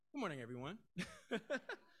morning, everyone.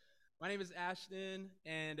 My name is Ashton,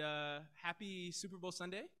 and happy Super Bowl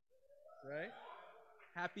Sunday, right?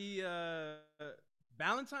 Happy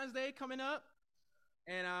Valentine's Day coming up,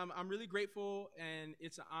 and I'm really grateful, and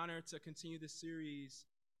it's an honor to continue this series,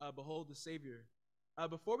 Behold the Savior.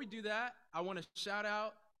 Before we do that, I want to shout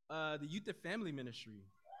out the Youth and Family Ministry.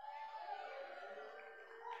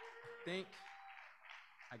 I think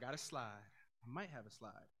I got a slide. I might have a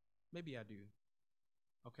slide. Maybe I do.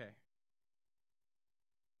 Okay.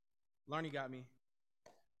 Larnie got me.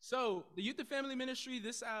 So the Youth and Family Ministry,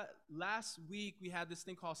 this last week we had this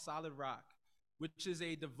thing called Solid Rock, which is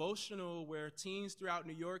a devotional where teens throughout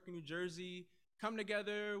New York and New Jersey come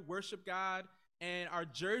together, worship God, and our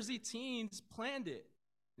Jersey teens planned it.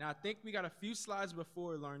 Now I think we got a few slides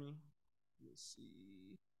before, Larnie. Let's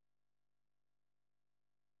see.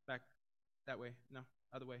 Back that way. No,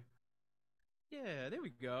 other way. Yeah, there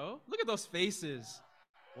we go. Look at those faces.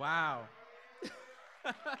 Wow.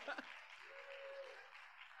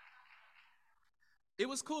 It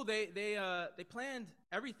was cool. They planned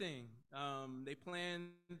everything. They planned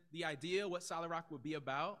the idea what Solid Rock would be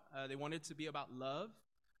about. They wanted to be about love.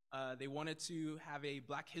 They wanted to have a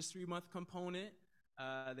Black History Month component.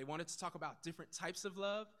 They wanted to talk about different types of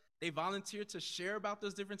love. They volunteered to share about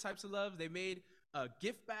those different types of love. They made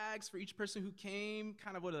gift bags for each person who came,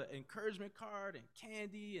 kind of with an encouragement card and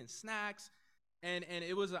candy and snacks. And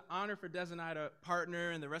it was an honor for Des and I to partner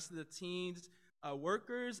and the rest of the teens,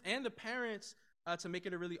 workers, and the parents to make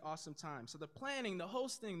it a really awesome time. So the planning, the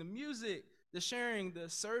hosting, the music, the sharing, the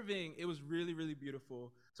serving, it was really, really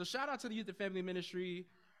beautiful. So shout out to the Youth and Family Ministry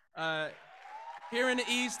here in the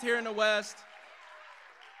East, here in the West.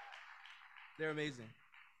 They're amazing.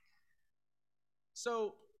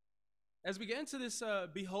 So as we get into this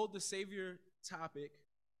Behold the Savior topic,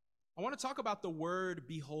 I want to talk about the word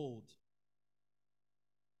behold.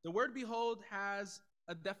 The word behold has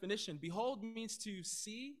a definition. Behold means to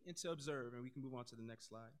see and to observe, and we can move on to the next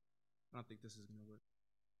slide. I don't think this is going to work.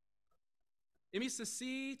 It means to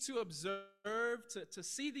see, to observe, to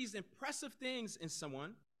see these impressive things in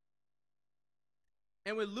someone.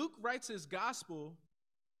 And when Luke writes his gospel,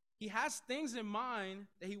 he has things in mind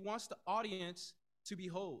that he wants the audience to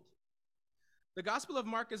behold. The Gospel of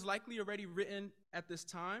Mark is likely already written at this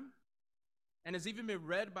time and has even been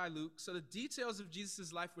read by Luke, so the details of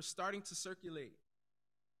Jesus' life were starting to circulate.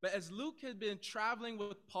 But as Luke had been traveling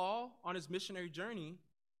with Paul on his missionary journey,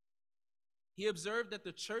 he observed that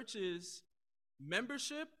the church's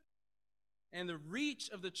membership and the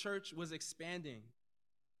reach of the church was expanding.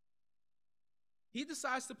 He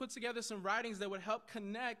decides to put together some writings that would help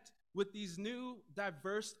connect with these new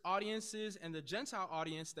diverse audiences and the Gentile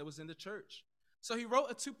audience that was in the church. So he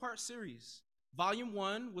wrote a two-part series. Volume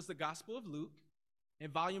 1 was the Gospel of Luke, and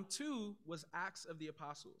Volume 2 was Acts of the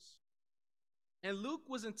Apostles. And Luke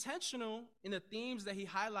was intentional in the themes that he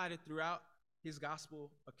highlighted throughout his gospel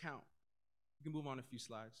account. You can move on a few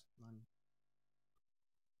slides, Lonnie.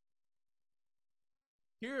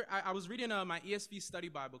 Here, I was reading my ESV study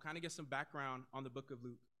Bible, kind of get some background on the book of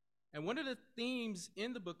Luke. And one of the themes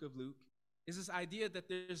in the book of Luke is this idea that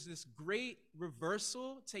there's this great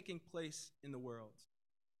reversal taking place in the world.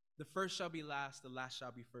 The first shall be last, the last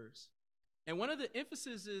shall be first. And one of the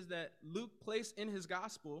emphases is that Luke placed in his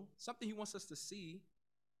gospel, something he wants us to see,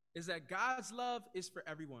 is that God's love is for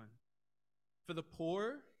everyone. For the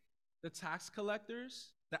poor, the tax collectors,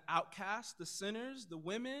 the outcasts, the sinners, the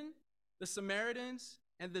women, the Samaritans,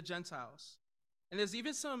 and the Gentiles. And there's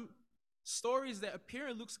even some stories that appear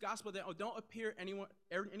in Luke's gospel that don't appear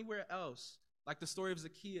anywhere else, like the story of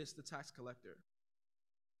Zacchaeus, the tax collector.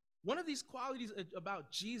 One of these qualities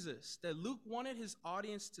about Jesus that Luke wanted his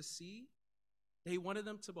audience to see, that he wanted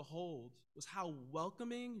them to behold, was how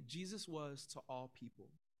welcoming Jesus was to all people.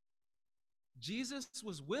 Jesus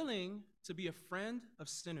was willing to be a friend of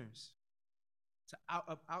sinners,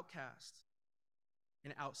 of outcasts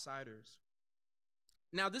and outsiders.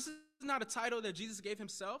 Now, this is not a title that Jesus gave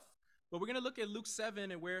himself, but we're going to look at Luke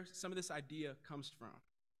 7 and where some of this idea comes from.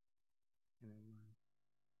 And then,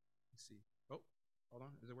 let's see. Oh, hold on.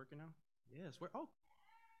 Is it working now? Yes. Oh,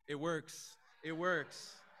 it works. It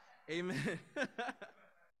works. Amen.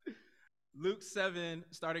 Luke 7,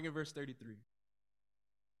 starting in verse 33.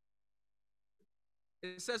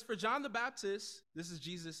 It says, for John the Baptist, this is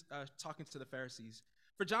Jesus talking to the Pharisees.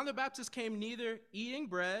 For John the Baptist came neither eating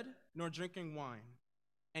bread nor drinking wine.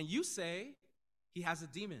 And you say he has a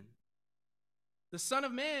demon. The Son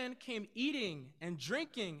of Man came eating and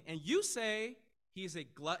drinking, and you say he is a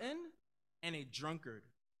glutton and a drunkard,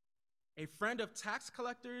 a friend of tax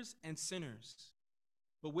collectors and sinners.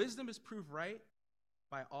 But wisdom is proved right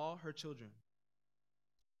by all her children.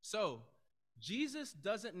 So, Jesus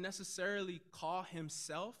doesn't necessarily call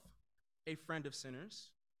himself a friend of sinners.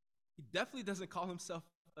 He definitely doesn't call himself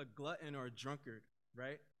a glutton or a drunkard,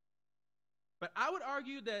 right? But I would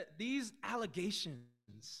argue that these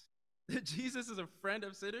allegations that Jesus is a friend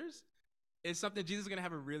of sinners is something Jesus is going to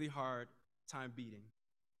have a really hard time beating.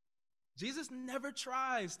 Jesus never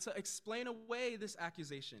tries to explain away this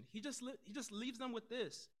accusation. He just leaves them with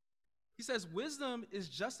this. He says, wisdom is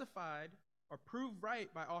justified or proved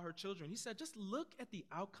right by all her children. He said, just look at the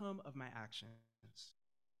outcome of my actions,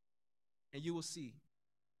 and you will see.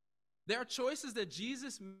 There are choices that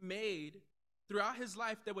Jesus made throughout his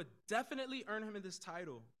life that would definitely earn him this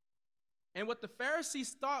title. And what the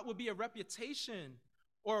Pharisees thought would be a reputation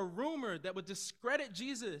or a rumor that would discredit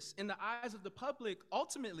Jesus in the eyes of the public,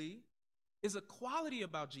 ultimately is a quality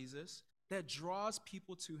about Jesus that draws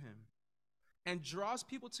people to him and draws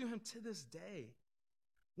people to him to this day.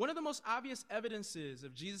 One of the most obvious evidences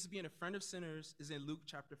of Jesus being a friend of sinners is in Luke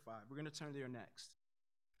chapter 5. We're going to turn there next.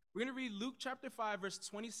 We're going to read Luke chapter 5, verse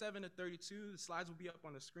 27 to 32. The slides will be up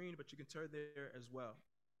on the screen, but you can turn there as well.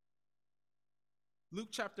 Luke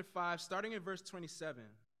chapter 5, starting in verse 27.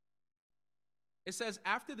 It says,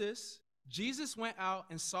 after this, Jesus went out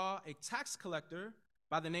and saw a tax collector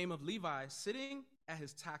by the name of Levi sitting at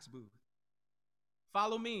his tax booth.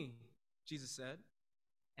 Follow me, Jesus said.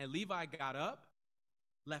 And Levi got up,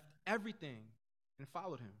 left everything, and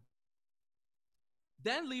followed him.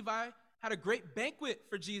 Then Levi had a great banquet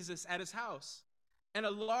for Jesus at his house, and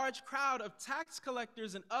a large crowd of tax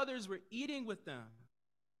collectors and others were eating with them.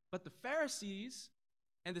 But the Pharisees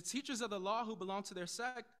and the teachers of the law who belonged to their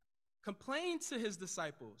sect complained to his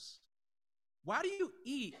disciples, why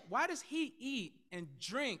does he eat and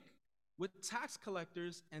drink with tax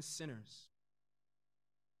collectors and sinners?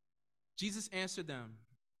 Jesus answered them,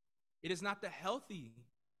 it is not the healthy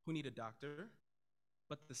who need a doctor,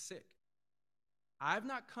 but the sick. I have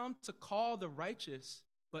not come to call the righteous,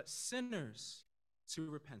 but sinners to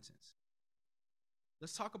repentance.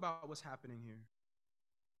 Let's talk about what's happening here.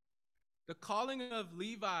 The calling of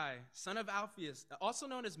Levi, son of Alphaeus, also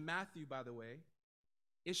known as Matthew, by the way,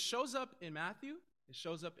 it shows up in Matthew, it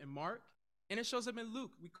shows up in Mark, and it shows up in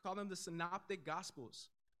Luke. We call them the synoptic gospels.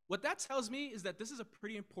 What that tells me is that this is a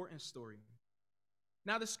pretty important story.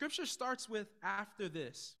 Now, the scripture starts with after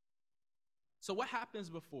this. So what happens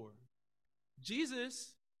before?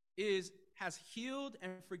 Jesus has healed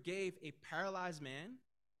and forgave a paralyzed man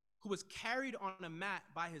who was carried on a mat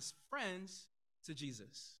by his friends to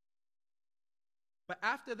Jesus. But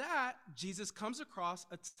after that, Jesus comes across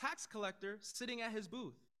a tax collector sitting at his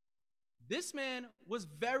booth. This man was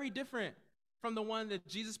very different from the one that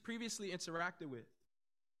Jesus previously interacted with.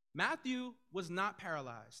 Matthew was not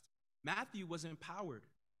paralyzed. Matthew was empowered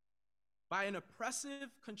by an oppressive,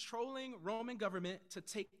 controlling Roman government to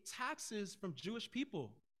take taxes from Jewish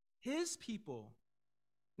people, his people.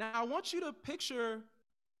 Now, I want you to picture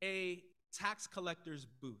a tax collector's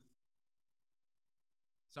booth.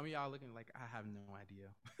 Some of y'all looking like, I have no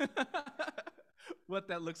idea what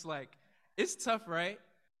that looks like. It's tough, right?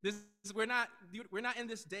 We're not in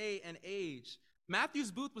this day and age. Matthew's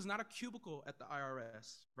booth was not a cubicle at the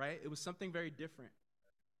IRS, right? It was something very different.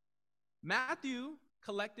 Matthew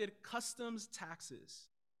collected customs taxes.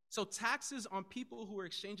 So taxes on people who were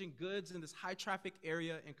exchanging goods in this high traffic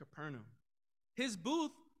area in Capernaum. His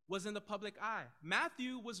booth was in the public eye.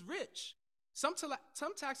 Matthew was rich. Some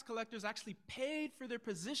tax collectors actually paid for their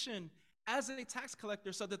position as a tax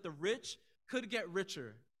collector so that the rich could get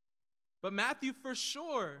richer. But Matthew for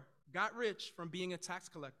sure got rich from being a tax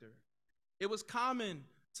collector. It was common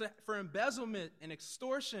for embezzlement and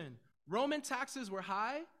extortion. Roman taxes were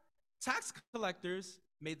high. Tax collectors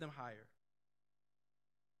made them higher.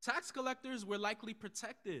 Tax collectors were likely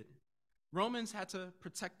protected. Romans had to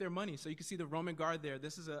protect their money. So you can see the Roman guard there.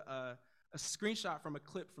 This is a screenshot from a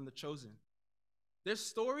clip from The Chosen. There's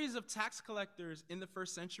stories of tax collectors in the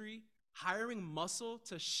first century hiring muscle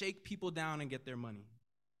to shake people down and get their money.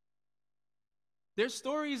 There's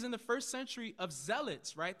stories in the first century of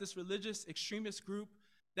zealots, right? This religious extremist group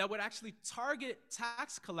that would actually target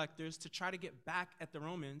tax collectors to try to get back at the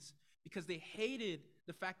Romans because they hated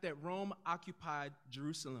the fact that Rome occupied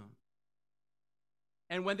Jerusalem.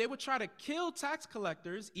 And when they would try to kill tax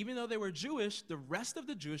collectors, even though they were Jewish, the rest of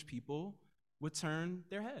the Jewish people would turn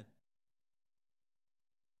their head.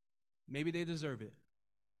 Maybe they deserve it.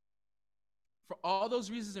 For all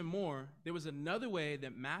those reasons and more, there was another way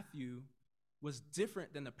that Matthew was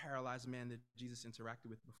different than the paralyzed man that Jesus interacted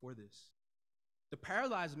with before this. The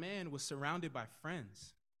paralyzed man was surrounded by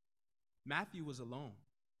friends. Matthew was alone.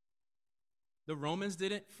 The Romans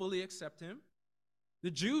didn't fully accept him.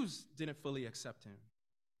 The Jews didn't fully accept him.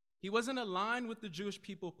 He wasn't aligned with the Jewish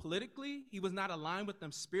people politically. He was not aligned with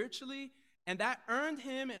them spiritually. And that earned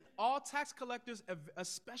him and all tax collectors a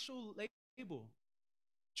special label,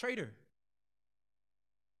 traitor.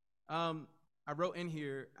 I wrote in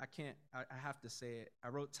here, I have to say it. I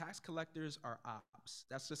wrote tax collectors are ops.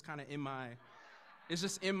 That's just kind of it's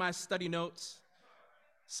just in my study notes.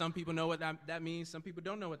 Some people know what that means. Some people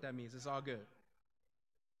don't know what that means. It's all good.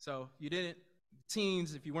 So you didn't,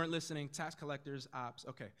 teens, if you weren't listening, tax collectors, ops.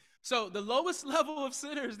 Okay. So the lowest level of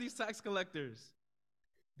sinners, these tax collectors,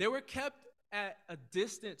 they were kept at a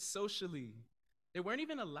distance socially. They weren't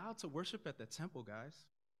even allowed to worship at the temple, guys.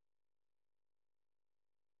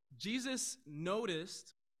 Jesus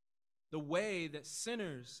noticed the way that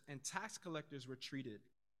sinners and tax collectors were treated.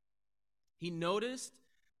 He noticed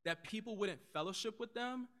that people wouldn't fellowship with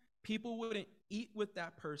them, people wouldn't eat with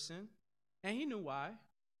that person, and he knew why.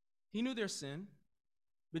 He knew their sin,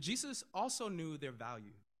 but Jesus also knew their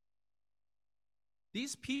value.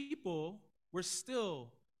 These people were still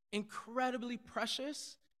incredibly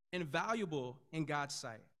precious and valuable in God's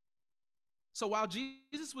sight. So while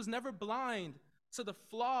Jesus was never blind to the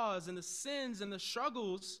flaws and the sins and the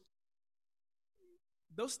struggles,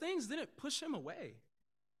 those things didn't push him away.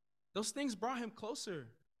 Those things brought him closer.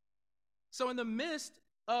 So in the midst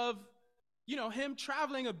of, him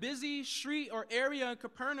traveling a busy street or area in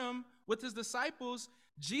Capernaum with his disciples,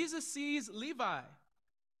 Jesus sees Levi.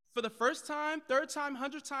 For the first time, third time,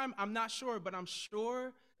 100th time, I'm not sure, but I'm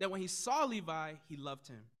sure that when he saw Levi, he loved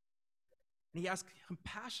him. And he asked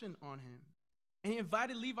compassion on him. And he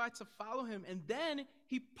invited Levi to follow him. And then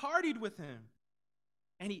he partied with him.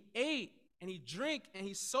 And he ate and he drank and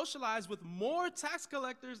he socialized with more tax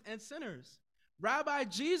collectors and sinners. Rabbi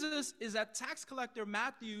Jesus is at tax collector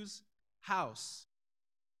Matthew's house.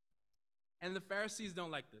 And the Pharisees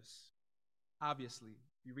don't like this, obviously.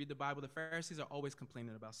 If you read the Bible, the Pharisees are always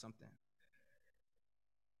complaining about something.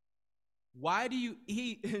 Why do you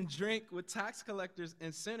eat and drink with tax collectors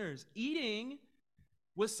and sinners? Eating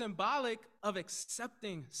was symbolic of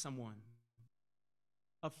accepting someone,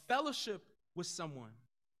 of fellowship with someone.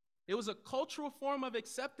 It was a cultural form of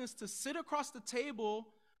acceptance to sit across the table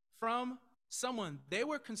from someone. They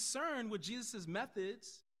were concerned with Jesus'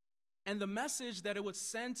 methods and the message that it would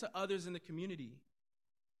send to others in the community.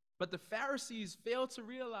 But the Pharisees failed to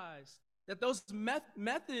realize that those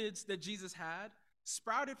methods that Jesus had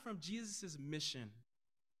sprouted from Jesus' mission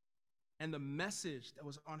and the message that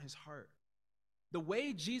was on his heart. The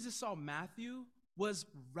way Jesus saw Matthew was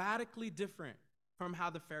radically different from how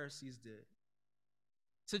the Pharisees did.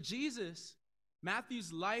 To Jesus,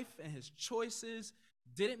 Matthew's life and his choices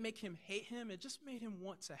didn't make him hate him. It just made him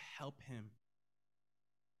want to help him,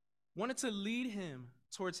 wanted to lead him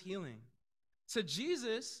towards healing. To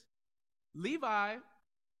Jesus,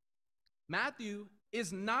 Matthew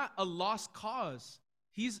is not a lost cause.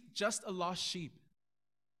 He's just a lost sheep.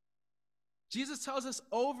 Jesus tells us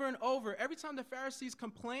over and over, every time the Pharisees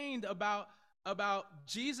complained about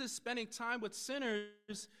Jesus spending time with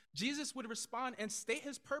sinners, Jesus would respond and state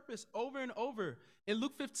his purpose over and over. In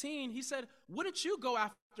Luke 15, he said, "Wouldn't you go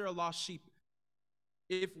after a lost sheep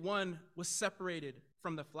if one was separated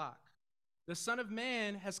from the flock? The Son of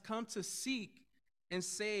Man has come to seek and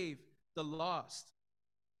save the lost."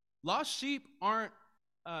 Lost sheep aren't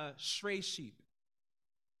stray sheep.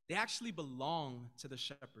 They actually belong to the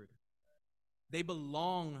shepherd. They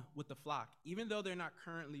belong with the flock, even though they're not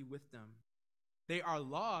currently with them. They are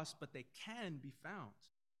lost, but they can be found.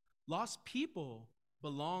 Lost people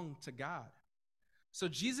belong to God. So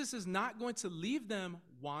Jesus is not going to leave them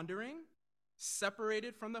wandering,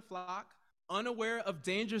 separated from the flock, unaware of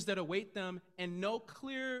dangers that await them, and no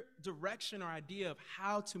clear direction or idea of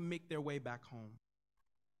how to make their way back home.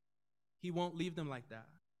 He won't leave them like that.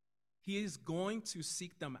 He is going to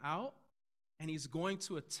seek them out, and he's going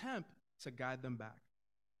to attempt to guide them back.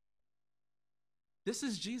 This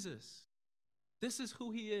is Jesus. This is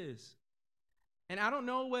who he is. And I don't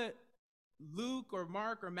know what Luke or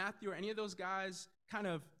Mark or Matthew or any of those guys kind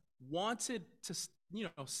of wanted to,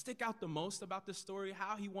 stick out the most about this story,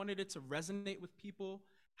 how he wanted it to resonate with people,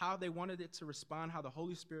 how they wanted it to respond, how the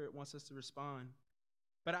Holy Spirit wants us to respond.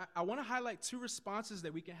 But I want to highlight two responses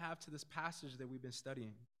that we can have to this passage that we've been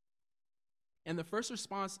studying. And the first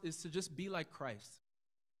response is to just be like Christ.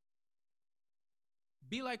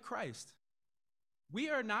 Be like Christ. We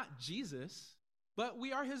are not Jesus, but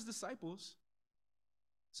we are his disciples.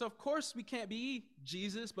 So of course we can't be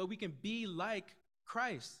Jesus, but we can be like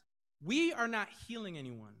Christ. We are not healing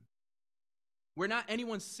anyone. We're not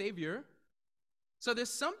anyone's savior. So there's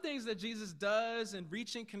some things that Jesus does in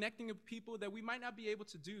reaching, connecting with people that we might not be able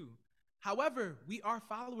to do. However, we are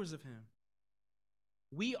followers of him.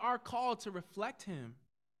 We are called to reflect him.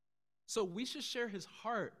 So we should share his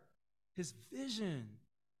heart, his vision,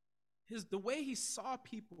 the way he saw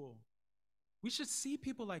people. We should see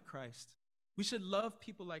people like Christ. We should love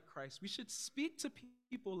people like Christ. We should speak to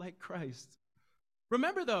people like Christ.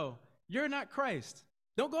 Remember, though, you're not Christ.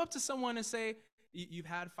 Don't go up to someone and say, you've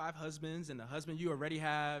had 5 husbands, and the husband you already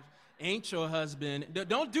have ain't your husband.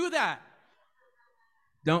 Don't do that.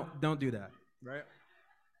 Don't do that, right?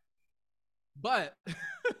 But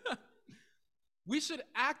we should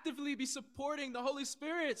actively be supporting the Holy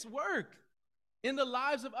Spirit's work in the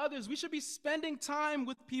lives of others. We should be spending time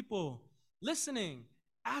with people, listening,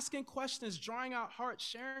 asking questions, drawing out hearts,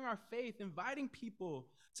 sharing our faith, inviting people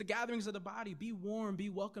to gatherings of the body. Be warm, be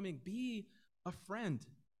welcoming, be a friend,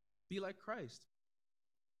 be like Christ.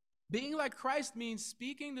 Being like Christ means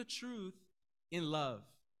speaking the truth in love.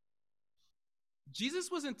 Jesus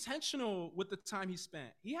was intentional with the time he spent.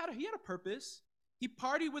 He had a purpose. He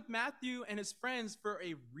partied with Matthew and his friends for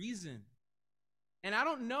a reason. And I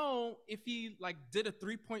don't know if he did a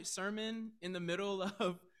 3-point sermon in the middle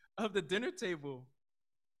of the dinner table.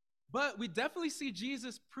 But we definitely see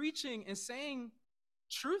Jesus preaching and saying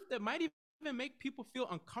truth that might even make people feel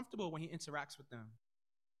uncomfortable when he interacts with them.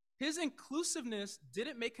 His inclusiveness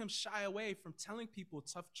didn't make him shy away from telling people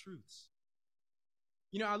tough truths.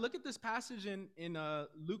 You know, I look at this passage in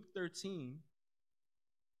Luke 13,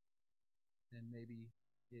 and maybe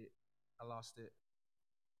I lost it.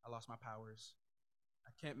 I lost my powers.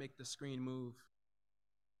 I can't make the screen move.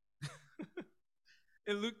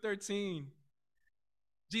 In Luke 13,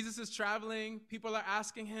 Jesus is traveling. People are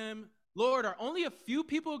asking him, Lord, are only a few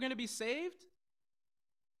people going to be saved?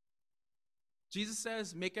 Jesus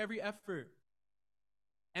says, make every effort.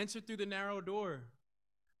 Enter through the narrow door.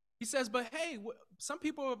 He says, but hey, some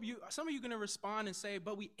of you are going to respond and say,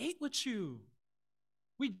 but we ate with you.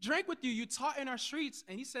 We drank with you. You taught in our streets.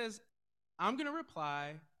 And he says, I'm going to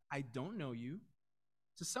reply, I don't know you.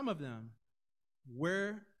 To some of them,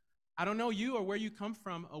 I don't know you or where you come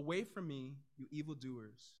from. Away from me, you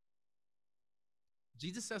evildoers.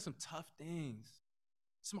 Jesus says some tough things,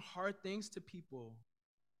 some hard things to people.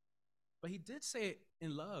 But he did say it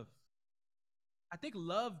in love. I think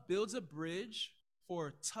love builds a bridge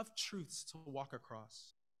for tough truths to walk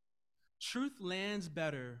across. Truth lands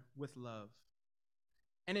better with love.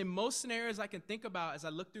 And in most scenarios I can think about as I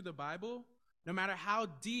look through the Bible, no matter how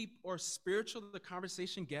deep or spiritual the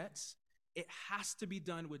conversation gets, it has to be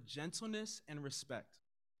done with gentleness and respect.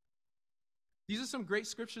 These are some great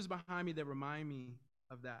scriptures behind me that remind me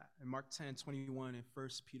of that. In Mark 10:21 and 1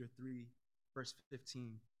 Peter 3, verse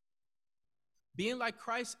 15. Being like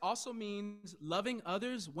Christ also means loving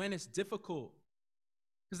others when it's difficult.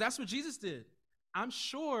 Because that's what Jesus did. I'm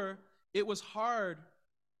sure it was hard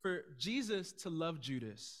for Jesus to love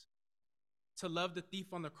Judas, to love the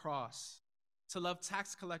thief on the cross, to love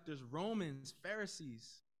tax collectors, Romans,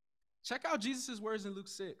 Pharisees. Check out Jesus' words in Luke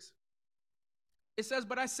 6. It says,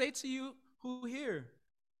 but I say to you who hear,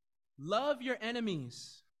 love your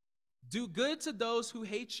enemies, do good to those who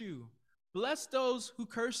hate you, bless those who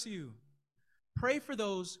curse you, pray for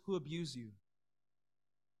those who abuse you.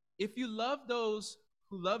 If you love those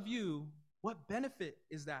who love you, what benefit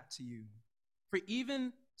is that to you? For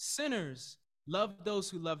even sinners love those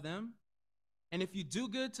who love them. And if you do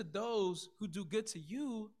good to those who do good to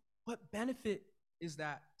you, what benefit is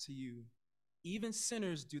that to you? Even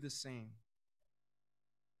sinners do the same.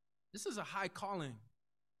 This is a high calling.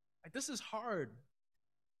 This is hard.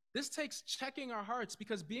 This takes checking our hearts,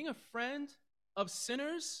 because being a friend of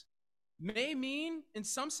sinners may mean, in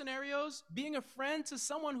some scenarios, being a friend to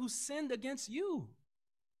someone who sinned against you.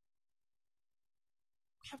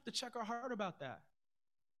 We have to check our heart about that.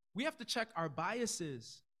 We have to check our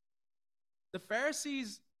biases. The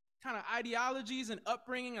Pharisees' kind of ideologies and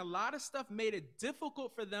upbringing, a lot of stuff made it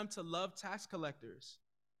difficult for them to love tax collectors.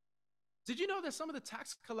 Did you know that some of the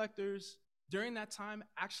tax collectors during that time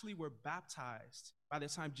actually were baptized by the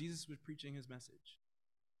time Jesus was preaching his message?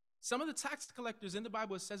 Some of the tax collectors in the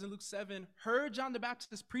Bible, it says in Luke 7, heard John the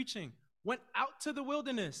Baptist preaching, went out to the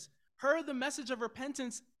wilderness, heard the message of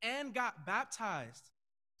repentance, and got baptized.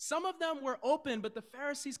 Some of them were open, but the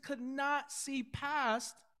Pharisees could not see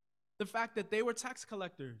past the fact that they were tax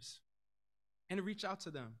collectors and to reach out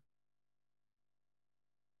to them.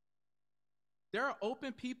 There are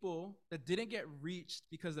open people that didn't get reached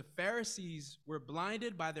because the Pharisees were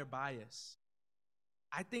blinded by their bias.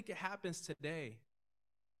 I think it happens today.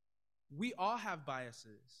 We all have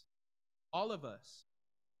biases, all of us.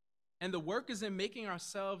 And the work is in making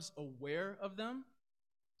ourselves aware of them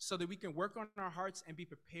so that we can work on our hearts and be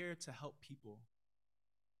prepared to help people.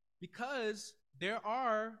 Because There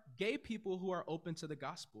are gay people who are open to the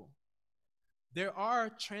gospel. There are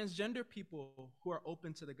transgender people who are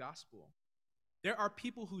open to the gospel. There are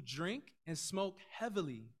people who drink and smoke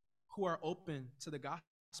heavily who are open to the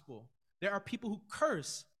gospel. There are people who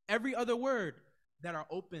curse every other word that are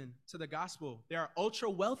open to the gospel. There are ultra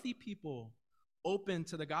wealthy people open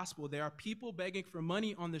to the gospel. There are people begging for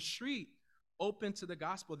money on the street open to the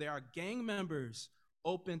gospel. There are gang members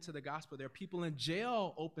open to the gospel. There are people in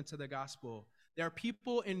jail open to the gospel. There are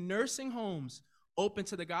people in nursing homes open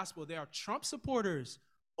to the gospel. There are Trump supporters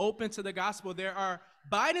open to the gospel. There are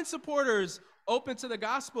Biden supporters open to the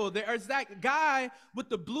gospel. There is that guy with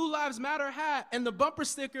the Blue Lives Matter hat and the bumper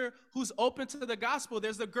sticker who's open to the gospel.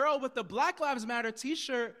 There's the girl with the Black Lives Matter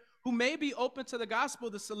t-shirt who may be open to the gospel.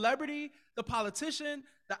 The celebrity, the politician,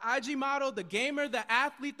 the IG model, the gamer, the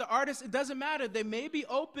athlete, the artist, it doesn't matter. They may be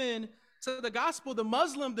open to the gospel. The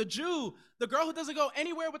Muslim, the Jew, the girl who doesn't go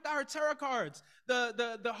anywhere without her tarot cards,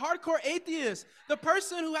 the hardcore atheist, the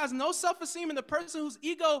person who has no self-esteem, and the person whose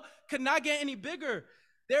ego could not get any bigger.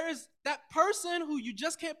 There is that person who you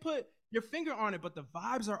just can't put your finger on it, but the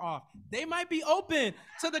vibes are off. They might be open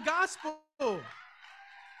to the gospel.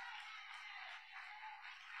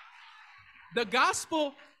 The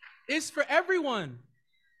gospel is for everyone.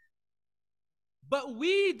 But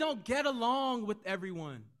we don't get along with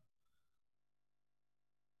everyone.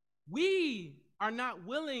 We are not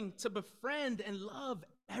willing to befriend and love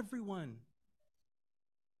everyone.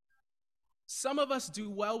 Some of us do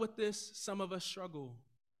well with this, some of us struggle.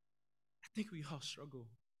 I think we all struggle.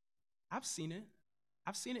 I've seen it.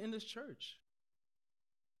 I've seen it in this church.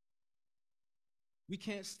 We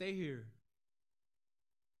can't stay here.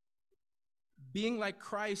 Being like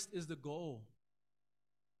Christ is the goal.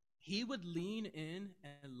 He would lean in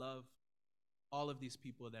and love all of these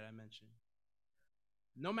people that I mentioned.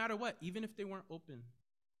 No matter what, even if they weren't open.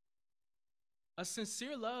 A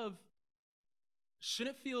sincere love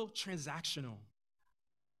shouldn't feel transactional.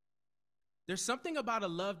 There's something about a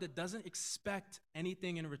love that doesn't expect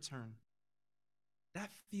anything in return.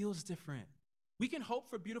 That feels different. We can hope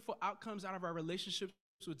for beautiful outcomes out of our relationships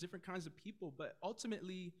with different kinds of people, but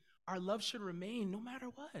ultimately, our love should remain no matter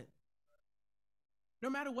what. No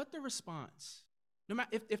matter what the response. No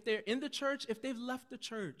matter if they're in the church, if they've left the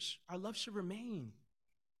church, our love should remain.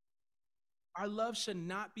 Our love should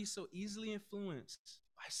not be so easily influenced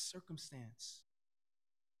by circumstance.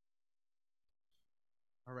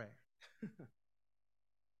 All right.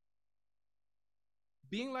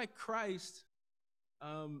 Being like Christ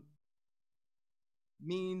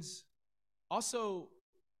means also,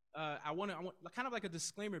 I want kind of like a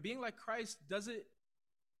disclaimer. Being like Christ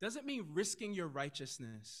doesn't mean risking your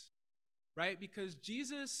righteousness, right? Because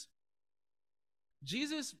Jesus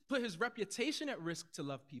put his reputation at risk to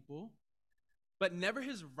love people, but never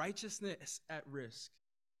his righteousness at risk.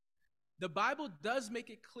 The Bible does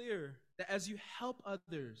make it clear that as you help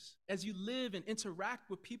others, as you live and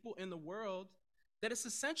interact with people in the world, that it's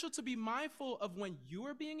essential to be mindful of when you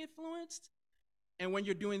are being influenced and when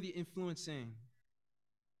you're doing the influencing.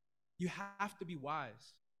 You have to be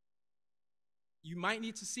wise. You might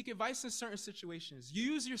need to seek advice in certain situations.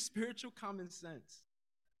 Use your spiritual common sense.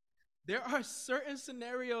 There are certain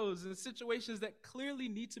scenarios and situations that clearly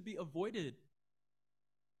need to be avoided.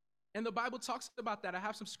 And the Bible talks about that. I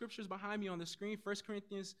have some scriptures behind me on the screen. 1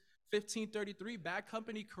 Corinthians 15:33, bad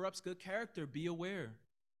company corrupts good character. Be aware.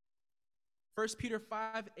 1 Peter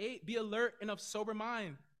 5:8, be alert and of sober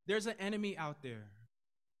mind. There's an enemy out there.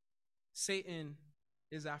 Satan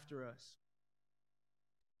is after us.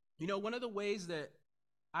 You know, one of the ways that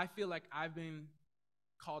I feel like I've been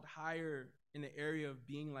called higher in the area of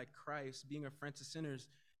being like Christ, being a friend to sinners,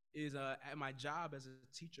 is at my job as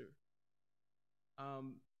a teacher.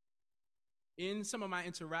 In some of my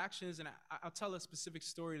interactions, and I'll tell a specific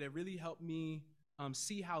story that really helped me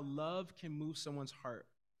see how love can move someone's heart.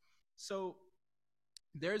 So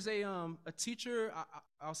there's a teacher,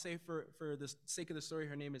 I'll say for the sake of the story,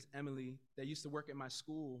 her name is Emily, that used to work at my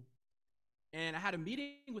school. And I had a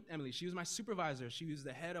meeting with Emily. She was my supervisor. She was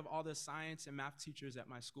the head of all the science and math teachers at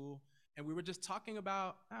my school. And we were just talking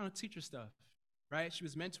about, teacher stuff, right? She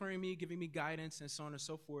was mentoring me, giving me guidance, and so on and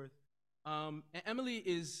so forth. And Emily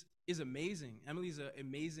is amazing. Emily's an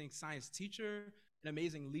amazing science teacher, an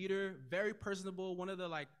amazing leader, very personable, one of the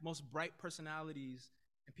most bright personalities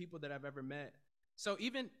and people that I've ever met. So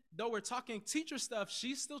even though we're talking teacher stuff,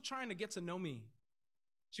 she's still trying to get to know me.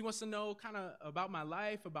 She wants to know kind of about my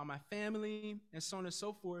life, about my family, and so on and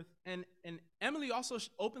so forth. And Emily also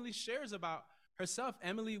openly shares about herself.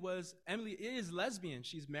 Emily is lesbian.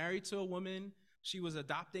 She's married to a woman. She was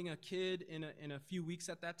adopting a kid in a few weeks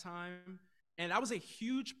at that time. And that was a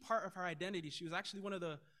huge part of her identity. She was actually one of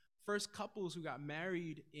the first couples who got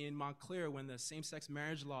married in Montclair when the same-sex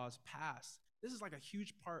marriage laws passed. This is like a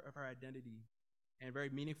huge part of her identity and a very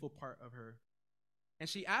meaningful part of her. And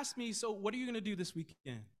she asked me, so what are you going to do this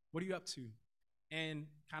weekend? What are you up to? And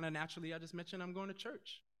kind of naturally, I just mentioned I'm going to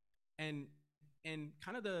church. And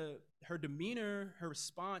kind of her demeanor, her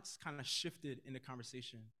response kind of shifted in the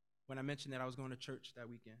conversation when I mentioned that I was going to church that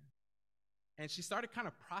weekend. And she started kind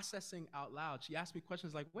of processing out loud. She asked me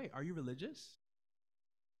questions like, wait, are you religious?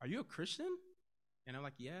 Are you a Christian? And I'm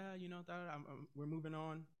like, yeah, we're moving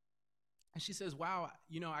on. And she says, wow,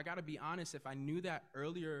 I got to be honest. If I knew that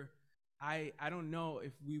earlier, I don't know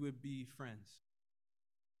if we would be friends.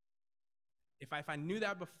 If I knew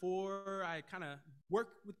that before I kind of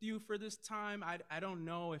worked with you for this time, I don't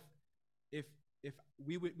know if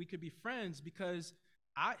we could be friends, because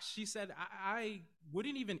she said I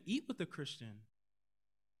wouldn't even eat with a Christian.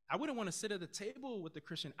 I wouldn't want to sit at the table with a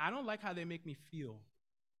Christian. I don't like how they make me feel.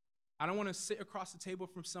 I don't want to sit across the table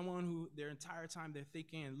from someone who their entire time they're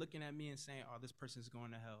thinking and looking at me and saying, oh, this person's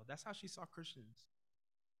going to hell. That's how she saw Christians.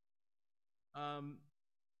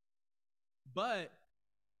 But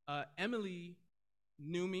Emily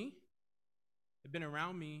knew me, had been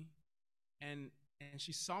around me, and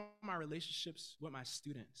she saw my relationships with my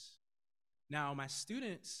students. Now, my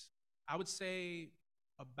students, I would say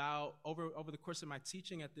about over the course of my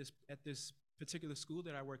teaching at this particular school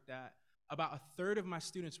that I worked at, about a third of my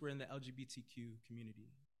students were in the LGBTQ community,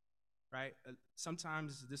 right?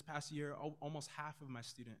 Sometimes this past year, almost half of my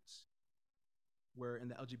students were in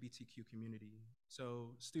the LGBTQ community.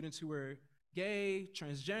 So students who were gay,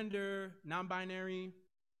 transgender, non-binary.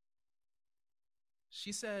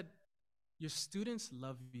 She said, your students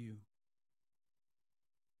love you.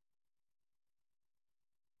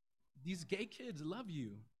 These gay kids love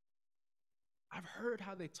you. I've heard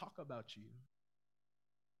how they talk about you.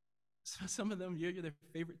 So some of them, you're their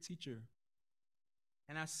favorite teacher.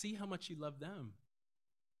 And I see how much you love them.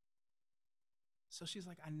 So she's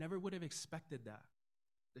like, I never would have expected that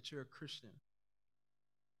you're a Christian.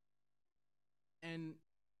 And,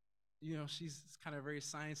 she's kind of very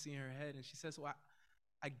sciencey in her head. And she says, well,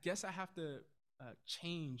 I guess I have to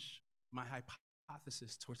change my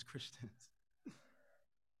hypothesis towards Christians.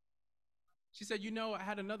 She said, I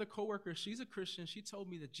had another coworker, she's a Christian. She told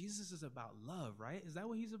me that Jesus is about love, right? Is that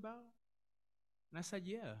what he's about? And I said,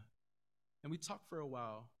 yeah. And we talked for a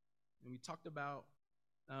while. And we talked about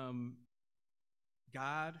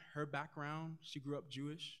God, her background. She grew up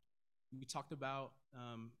Jewish. We talked about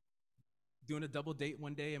doing a double date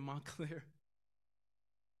one day in Montclair.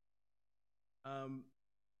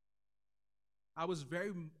 I was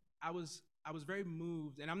very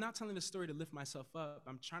moved, and I'm not telling this story to lift myself up.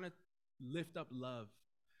 I'm trying to lift up love,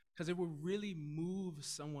 because it will really move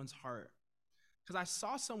someone's heart. Because I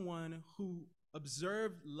saw someone who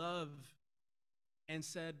observed love and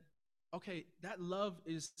said, okay, that love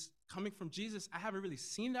is coming from Jesus. I haven't really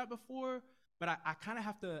seen that before, but I kind of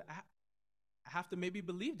have to maybe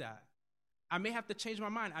believe that. I may have to change my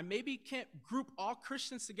mind. I maybe can't group all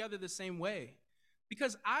Christians together the same way,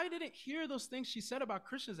 because I didn't hear those things she said about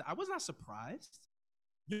Christians. I was not surprised.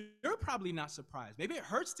 You're probably not surprised. Maybe it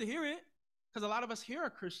hurts to hear it, because a lot of us here are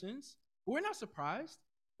Christians, but we're not surprised.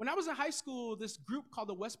 When I was in high school, this group called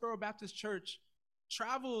the Westboro Baptist Church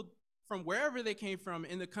traveled from wherever they came from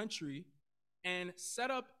in the country and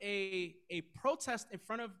set up a protest in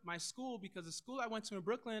front of my school, because the school I went to in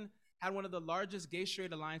Brooklyn had one of the largest gay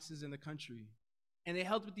straight alliances in the country. And they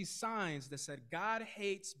held with these signs that said, God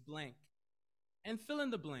hates blank, and fill in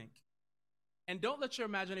the blank. And don't let your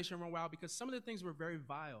imagination run wild, because some of the things were very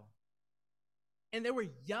vile. And they were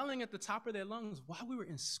yelling at the top of their lungs while we were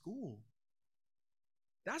in school.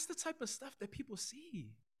 That's the type of stuff that people see.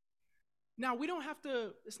 Now, we don't have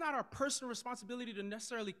to, it's not our personal responsibility to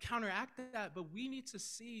necessarily counteract that, but we need to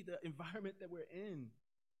see the environment that we're in.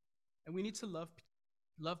 And we need to love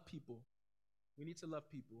people. We need to love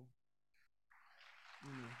people.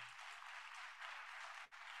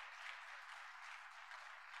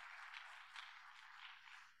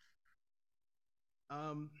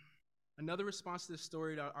 Another response to this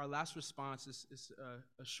story, our last response is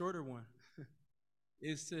a shorter one,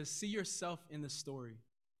 is to see yourself in the story.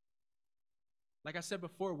 Like I said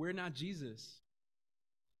before, we're not Jesus.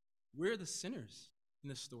 We're the sinners in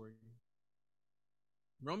the story.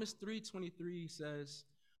 Romans 3:23 says,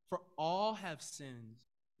 for all have sinned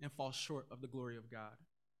and fall short of the glory of God.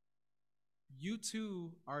 You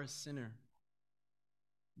too are a sinner.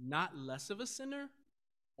 Not less of a sinner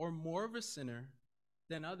or more of a sinner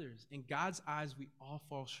than others. In God's eyes, we all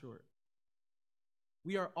fall short.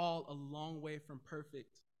 We are all a long way from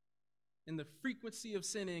perfect. and the frequency of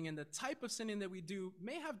sinning and the type of sinning that we do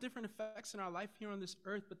may have different effects in our life here on this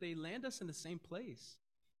earth, but they land us in the same place,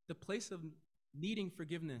 the place of needing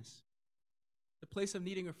forgiveness, the place of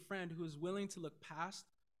needing a friend who is willing to look past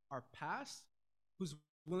our past, who's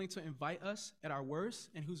willing to invite us at our worst,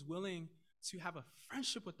 and who's willing to have a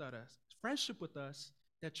friendship with us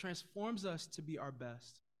that transforms us to be our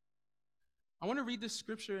best. I want to read this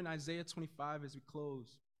scripture in Isaiah 25 as we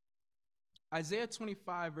close. Isaiah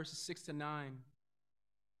 25, verses 6-9,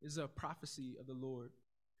 is a prophecy of the Lord.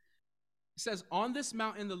 It says, "On this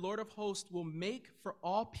mountain the Lord of hosts will make for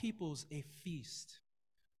all peoples a feast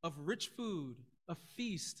of rich food, a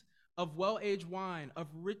feast of well-aged wine, of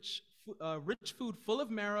rich food full of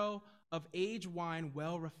marrow, of aged wine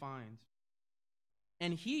well refined.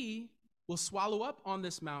 And he will swallow up on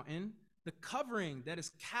this mountain the covering that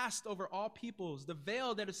is cast over all peoples, the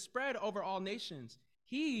veil that is spread over all nations.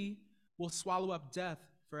 He will swallow up death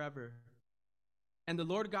forever. And the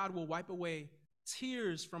Lord God will wipe away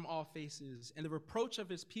tears from all faces, and the reproach of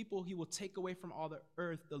his people he will take away from all the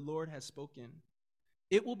earth. The Lord has spoken.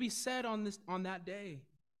 It will be said on that day,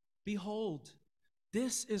 behold,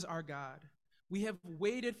 this is our God. We have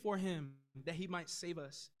waited for him that he might save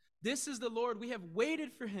us. This is the Lord. We have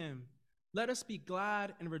waited for him. Let us be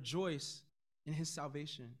glad and rejoice in his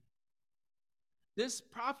salvation." This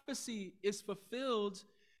prophecy is fulfilled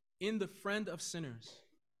in the friend of sinners.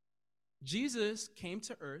 Jesus came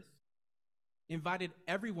to earth, invited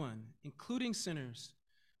everyone, including sinners,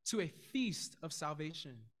 to a feast of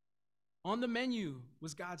salvation. On the menu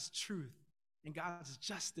was God's truth and God's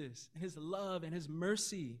justice and his love and his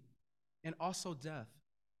mercy, and also death.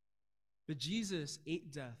 But Jesus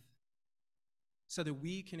ate death so that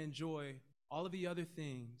we can enjoy all of the other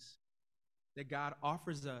things that God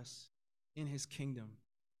offers us in his kingdom.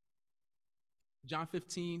 John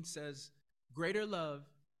 15 says, "Greater love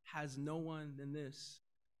has no one than this,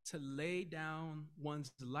 to lay down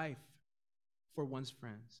one's life for one's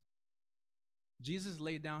friends." Jesus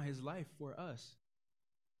laid down his life for us.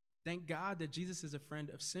 Thank God that Jesus is a friend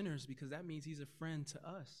of sinners, because that means he's a friend to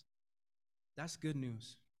us. That's good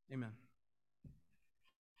news. Amen.